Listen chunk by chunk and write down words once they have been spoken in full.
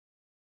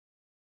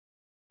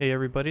Hey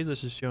everybody,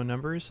 this is Joe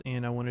Numbers,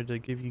 and I wanted to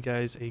give you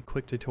guys a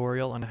quick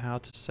tutorial on how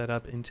to set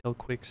up Intel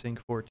QuickSync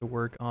for it to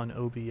work on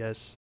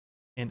OBS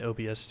and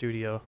OBS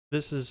Studio.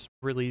 This is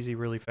really easy,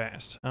 really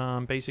fast.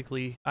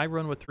 Basically, I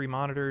run with 3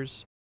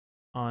 monitors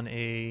on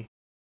a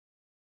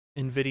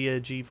NVIDIA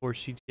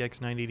GeForce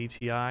GTX 980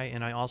 Ti,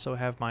 and I also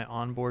have my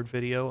onboard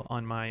video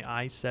on my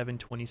i7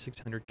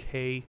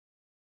 2600K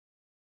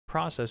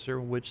processor,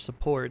 which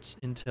supports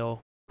Intel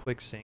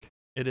QuickSync.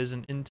 It is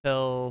an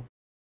Intel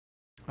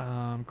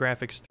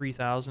graphics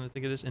 3000, I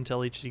think it is,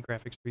 Intel HD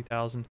graphics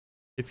 3000.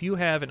 If you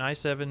have an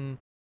i7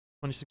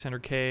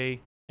 2600K,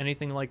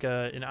 anything like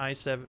an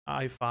i7,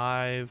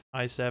 i5,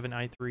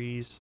 i7,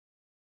 i3s,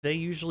 they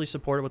usually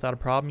support it without a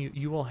problem.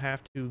 You will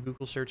have to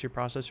Google search your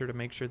processor to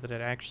make sure that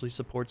it actually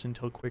supports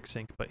Intel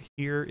QuickSync, but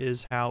here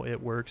is how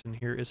it works and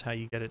here is how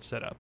you get it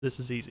set up. This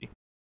is easy.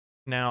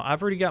 Now,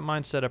 I've already got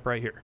mine set up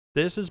right here.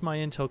 This is my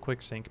Intel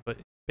QuickSync, but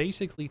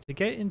basically to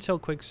get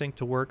Intel QuickSync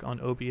to work on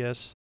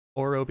OBS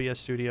or OBS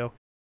Studio,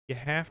 you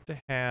have to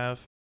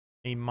have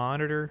a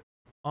monitor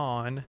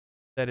on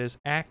that is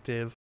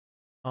active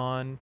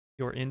on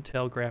your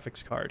Intel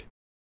graphics card.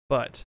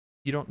 But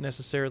you don't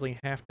necessarily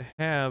have to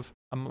have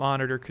a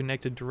monitor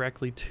connected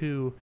directly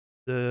to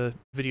the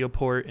video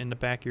port in the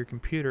back of your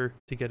computer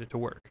to get it to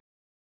work.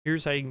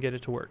 Here's how you can get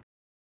it to work.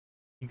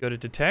 You go to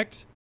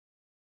Detect.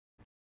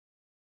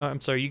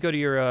 You go to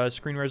your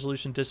screen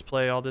resolution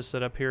display, all this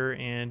set up here,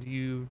 and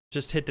you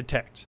just hit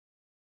Detect.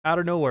 Out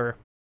of nowhere,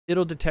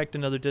 it'll detect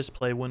another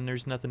display when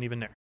there's nothing even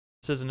there.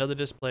 It says another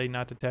display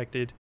not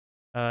detected,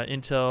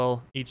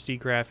 Intel HD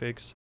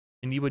graphics,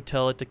 and you would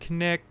tell it to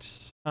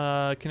connect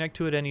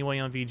to it anyway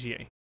on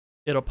VGA.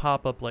 It'll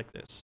pop up like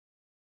this.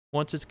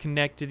 Once it's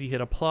connected, you hit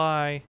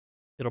apply,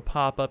 it'll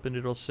pop up and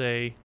it'll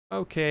say,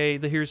 okay,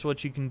 here's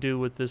what you can do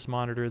with this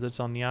monitor that's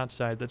on the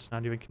outside that's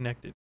not even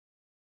connected.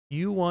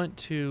 You want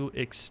to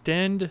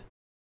extend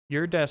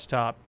your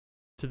desktop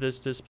to this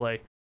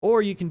display,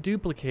 or you can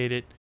duplicate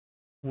it.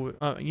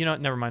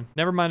 Never mind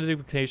the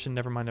duplication,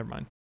 never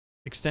mind.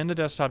 Extend the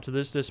desktop to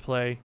this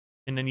display,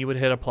 and then you would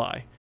hit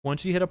apply.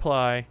 Once you hit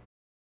apply,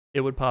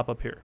 it would pop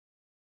up here.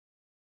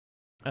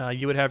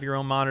 You would have your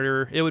own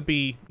monitor. It would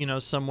be,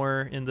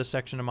 somewhere in the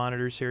section of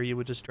monitors here. You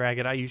would just drag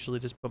it. I usually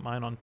just put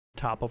mine on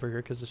top over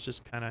here because it's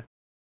just kind of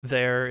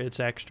there. It's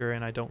extra,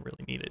 and I don't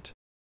really need it.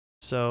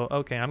 So,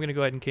 okay, I'm going to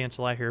go ahead and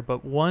cancel out here.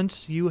 But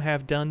once you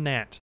have done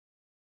that,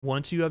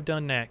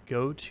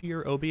 go to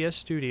your OBS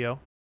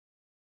Studio.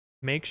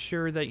 Make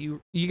sure that you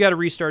got to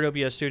restart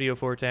OBS Studio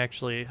for it to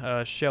actually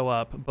show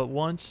up. But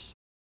once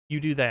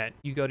you do that,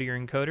 you go to your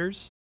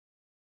encoders.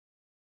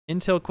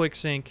 Intel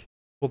QuickSync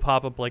will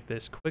pop up like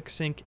this.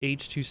 QuickSync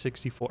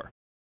H264.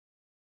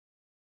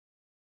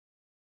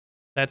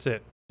 That's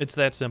it. It's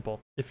that simple.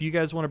 If you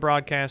guys want to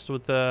broadcast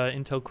with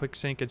Intel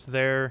QuickSync, it's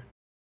there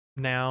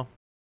now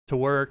to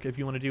work. If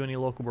you want to do any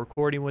local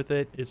recording with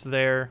it, it's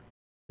there.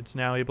 It's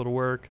now able to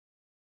work.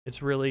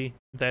 It's really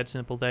that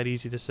simple, that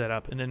easy to set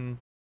up. And then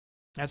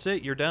that's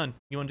it. You're done.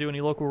 You want to do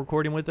any local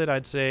recording with it?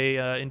 I'd say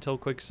Intel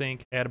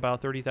QuickSync at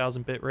about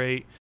 30,000 bit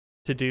rate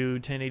to do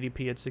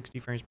 1080p at 60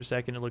 frames per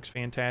second. It looks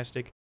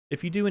fantastic.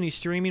 If you do any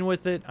streaming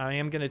with it, I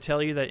am going to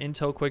tell you that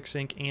Intel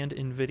QuickSync and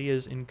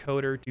NVIDIA's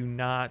encoder do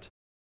not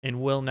and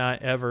will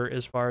not ever,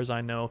 as far as I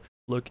know,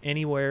 look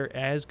anywhere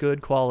as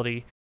good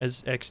quality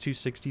as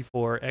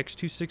X264.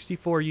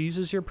 X264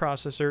 uses your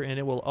processor, and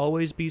it will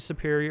always be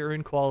superior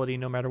in quality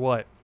no matter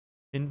what.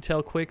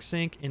 Intel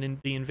QuickSync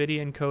and the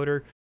NVIDIA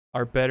encoder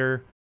are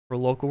better for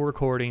local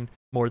recording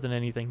more than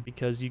anything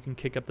because you can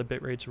kick up the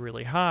bit rates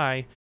really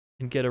high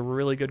and get a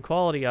really good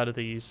quality out of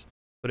these.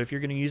 But if you're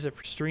going to use it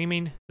for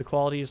streaming, the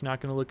quality is not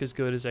going to look as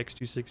good as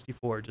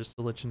X264, just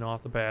to let you know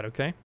off the bat,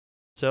 okay?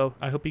 So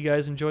I hope you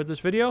guys enjoyed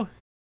this video,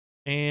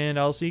 and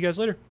I'll see you guys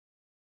later.